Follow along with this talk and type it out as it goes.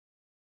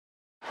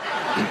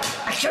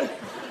Action!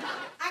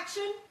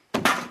 Action!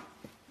 And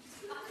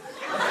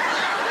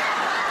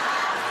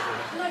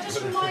I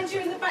just remind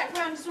you in the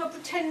background as well,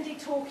 pretending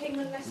talking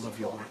unless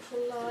you've got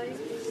actual lines.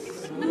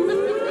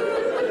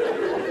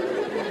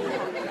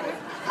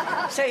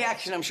 Say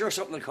action, I'm sure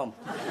something will come.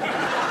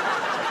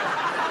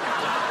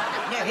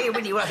 Now, here,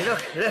 Winnie, look.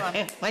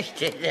 What's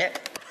there?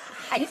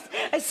 I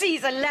see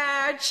it's a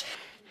large...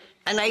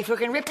 And I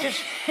fucking ripped it.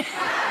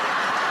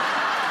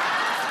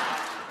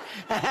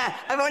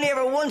 I've only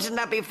ever once done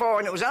that before,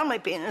 and it was on my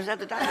penis at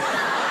the time.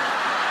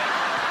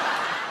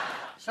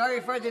 Sorry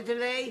for the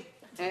delay.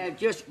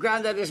 Just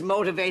Grandad is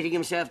motivating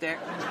himself there.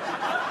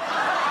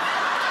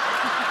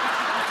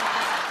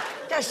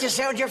 That's the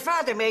sound your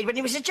father made when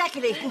he was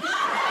ejaculating.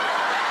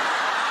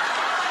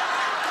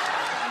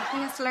 He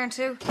has to learn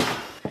too.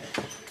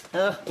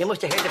 Oh, you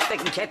must have heard the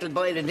fucking kettle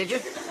boiling, did you?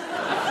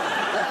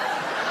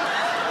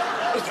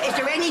 Is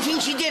there anything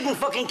she didn't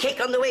fucking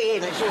kick on the way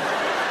in? I'm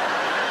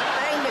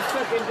the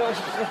fucking boss.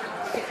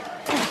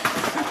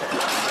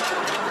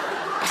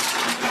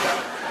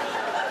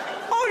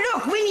 Oh,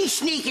 look, Winnie's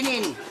sneaking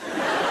in.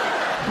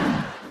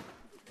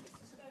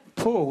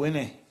 Poor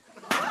Winnie.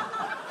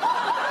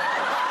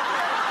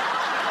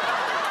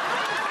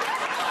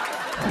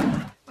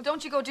 Well,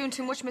 don't you go doing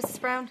too much,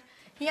 Mrs. Brown.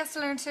 He has to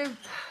learn too.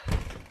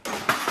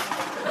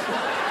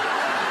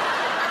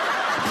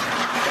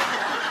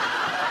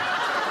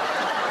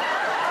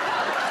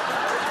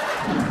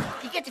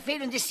 You get the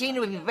feeling this scene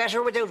would be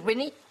better without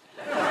Winnie?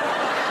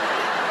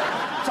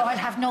 So I'll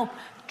have no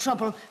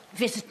trouble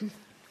visiting.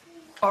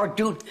 Or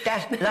do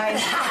that line.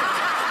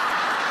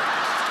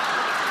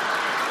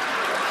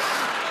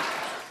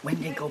 When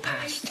they go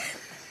past,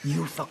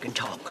 you fucking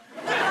talk.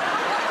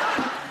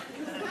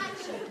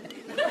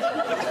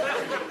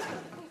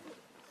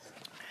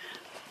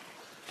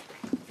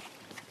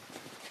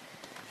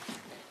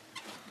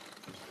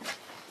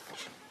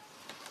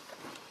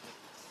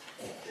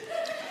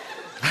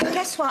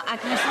 Guess what,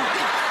 Agnes?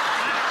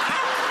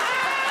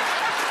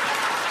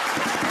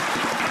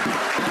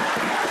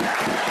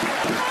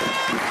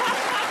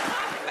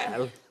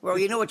 Well,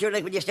 you know what you're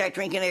like when you start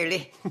drinking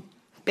early.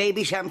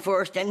 Baby sham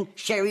first, then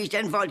sherry's,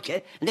 then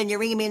vodka, and then you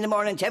ring me in the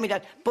morning and tell me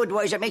that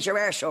Budweiser makes your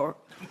arse sore.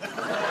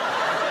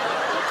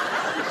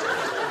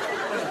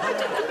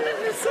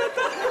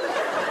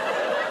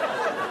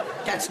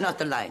 That's not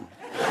the line.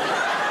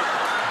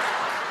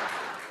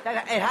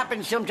 It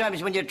happens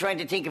sometimes when you're trying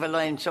to think of a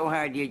line so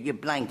hard you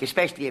blank,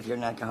 especially if you're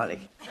an alcoholic.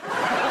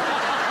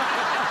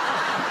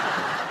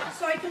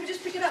 Sorry, can we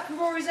just pick it up from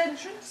Rory's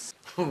entrance?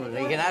 You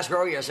can ask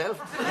Rory yourself.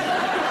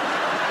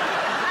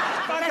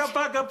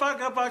 Bugger.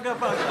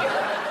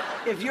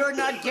 If you're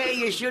not gay,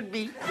 you should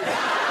be.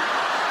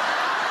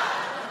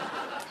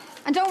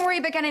 And don't worry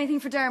about getting anything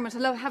for Dermot.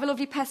 I'll have a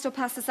lovely pesto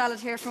pasta salad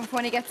here from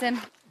when he gets in.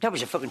 That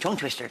was a fucking tongue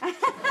twister.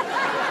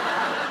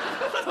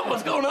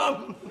 What's going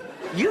on?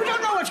 You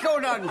don't know what's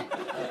going on.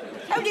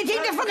 How do you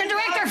think the fucking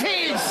director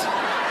feels?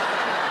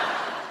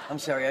 I'm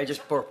sorry, I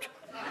just burped.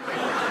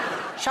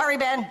 Sorry,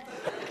 Ben.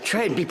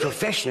 Try and be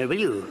professional, will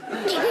you?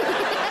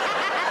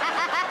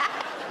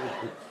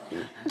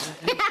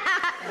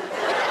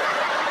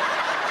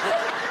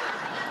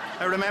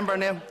 I remember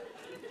now.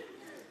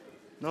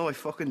 No, I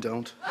fucking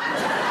don't.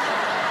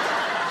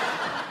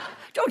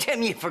 Don't tell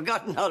me you've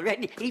forgotten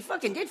already. He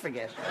fucking did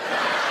forget.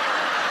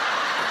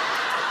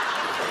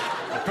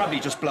 I'd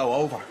probably just blow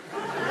over.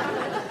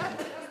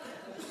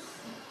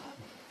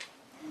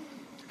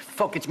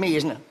 Fuck, it's me,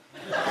 isn't it?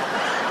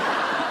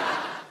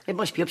 It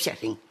must be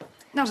upsetting.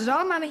 Not at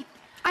all, Mammy.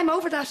 I'm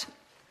over that.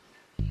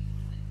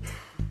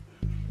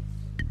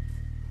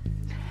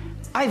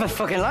 I have a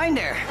fucking line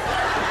there.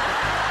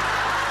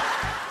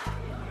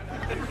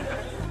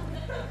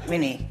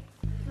 Winnie.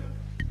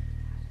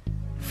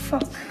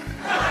 Fuck.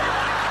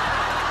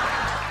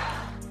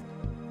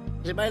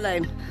 Is it my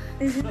line?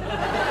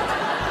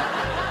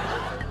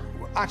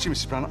 Actually,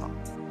 Mrs. Brown,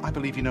 I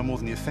believe you know more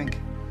than you think.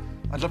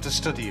 I'd love to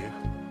study you.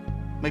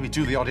 Maybe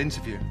do the odd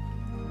interview.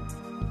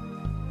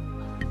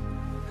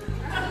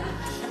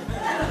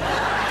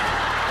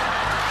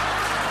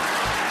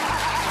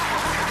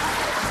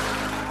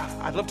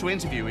 I'd love to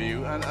interview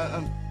you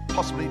and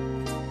possibly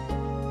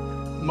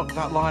muck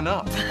that line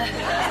up.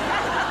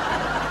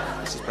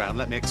 Mrs. Brown,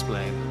 let me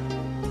explain.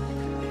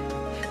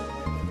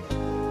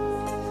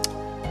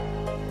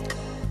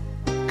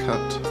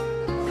 Cut.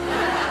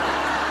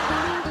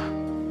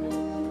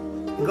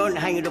 I'm going to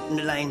hang it up in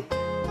the line.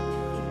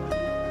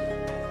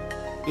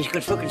 You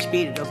could fucking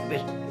speed it up a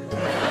bit.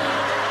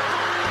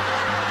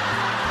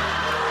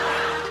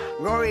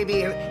 Rory will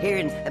be here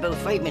in about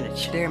 5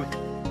 minutes. Dermot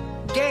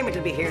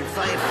will be here in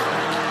 5.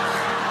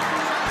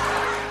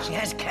 She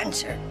has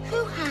cancer.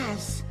 Who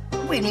has?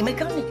 Winnie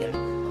McGonagall.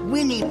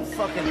 Winnie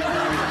fucking...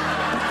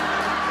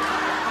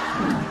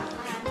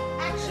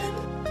 Action.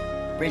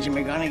 Bridget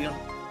McGonagall.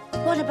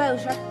 What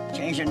about her?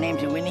 Change her name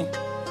to Winnie.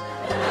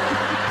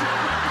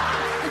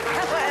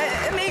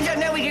 It means that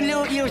now we can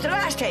use the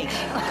last take.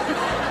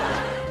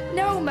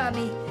 No,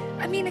 Mummy.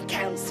 I mean a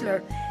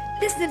counsellor.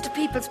 Listening to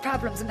people's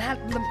problems and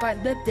helping them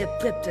find...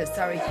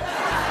 Sorry.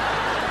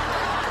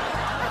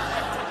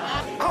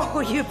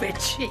 Oh, you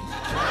bitch.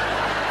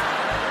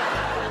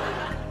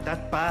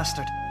 That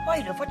bastard. Why,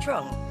 love, what's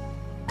wrong?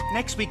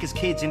 Next week is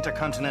Kids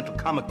Intercontinental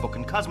Comic Book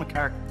and Cosmic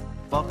Art.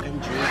 Fucking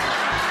Jesus.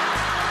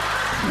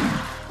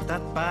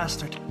 That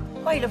bastard.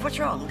 Why, love, what's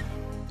wrong?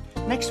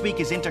 Next week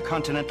is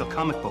Intercontinental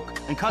Comic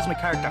Book and Cosmic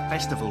Character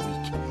Festival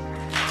Week.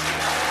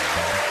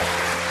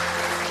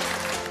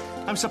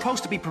 I'm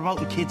supposed to be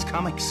promoting kids'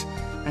 comics,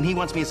 and he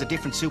wants me as a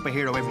different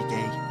superhero every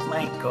day.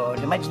 My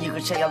God, imagine you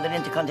could say all that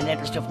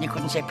intercontinental stuff and you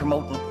couldn't say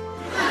promoting.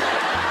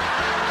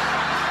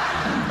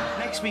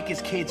 Next week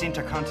is Kids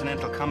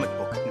Intercontinental Comic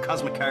Book and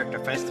Cosmic Character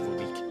Festival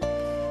Week.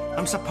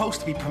 I'm supposed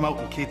to be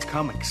promoting kids'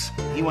 comics.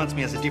 He wants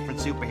me as a different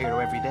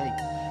superhero every day.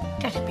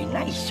 That'd be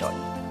nice, son.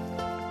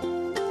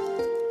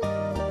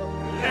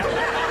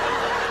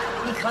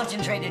 He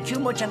concentrated too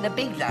much on the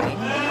big line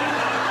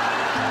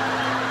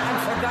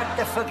and forgot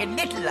the fucking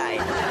little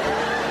line.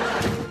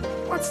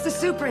 What's the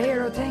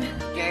superhero thing?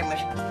 Damn it.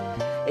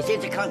 It's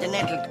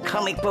Intercontinental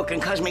Comic Book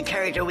and Cosmic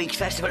Character Week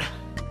Festival.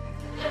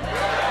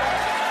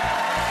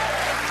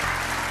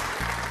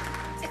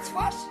 It's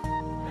what?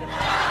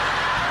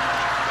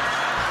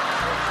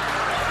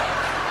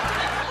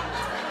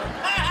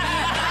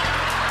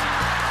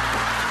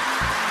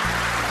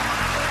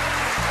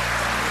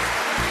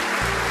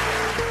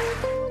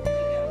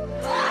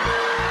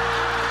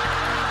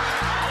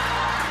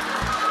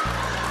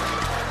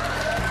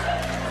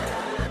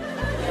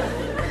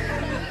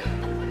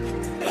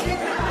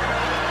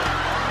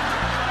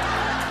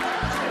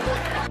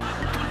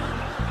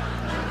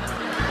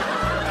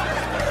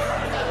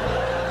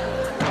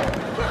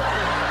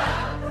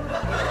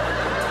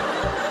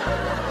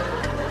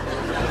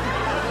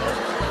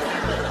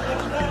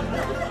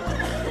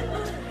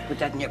 Put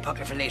that in your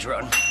pocket for later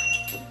on.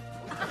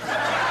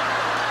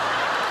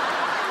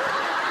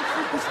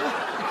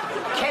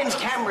 Ken's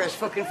camera's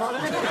fucking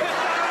falling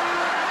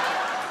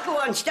apart. Go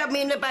on, stab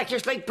me in the back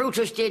just like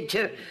Brutus did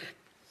to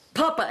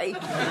Popeye.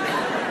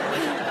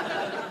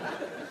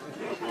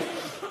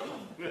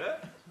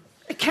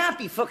 It can't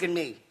be fucking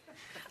me.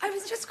 I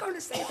was just going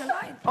to say the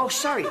line. Oh,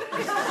 sorry. Oh,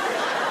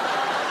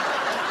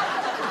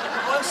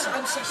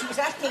 I'm sorry, she was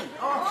acting.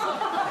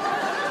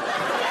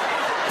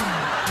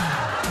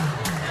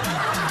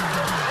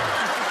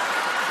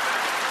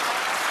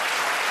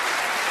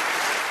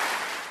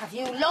 Have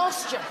you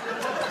lost your...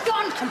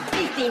 Gone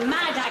completely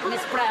mad,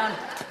 Agnes Brown?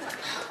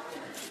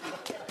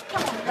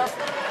 Come on, love.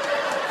 Come on.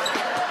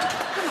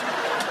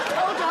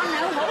 Hold on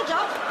now, hold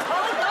up.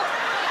 Hold up.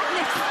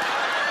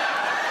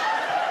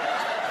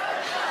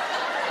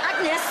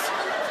 Agnes. Agnes.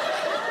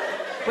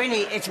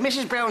 Winnie, it's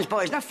Mrs. Brown's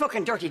Boys, not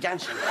fucking Dirty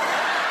Dancing.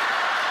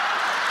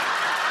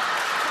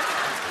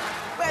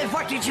 Well,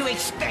 what did you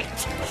expect?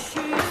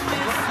 She's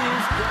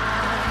Mrs.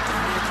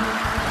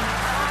 Brown.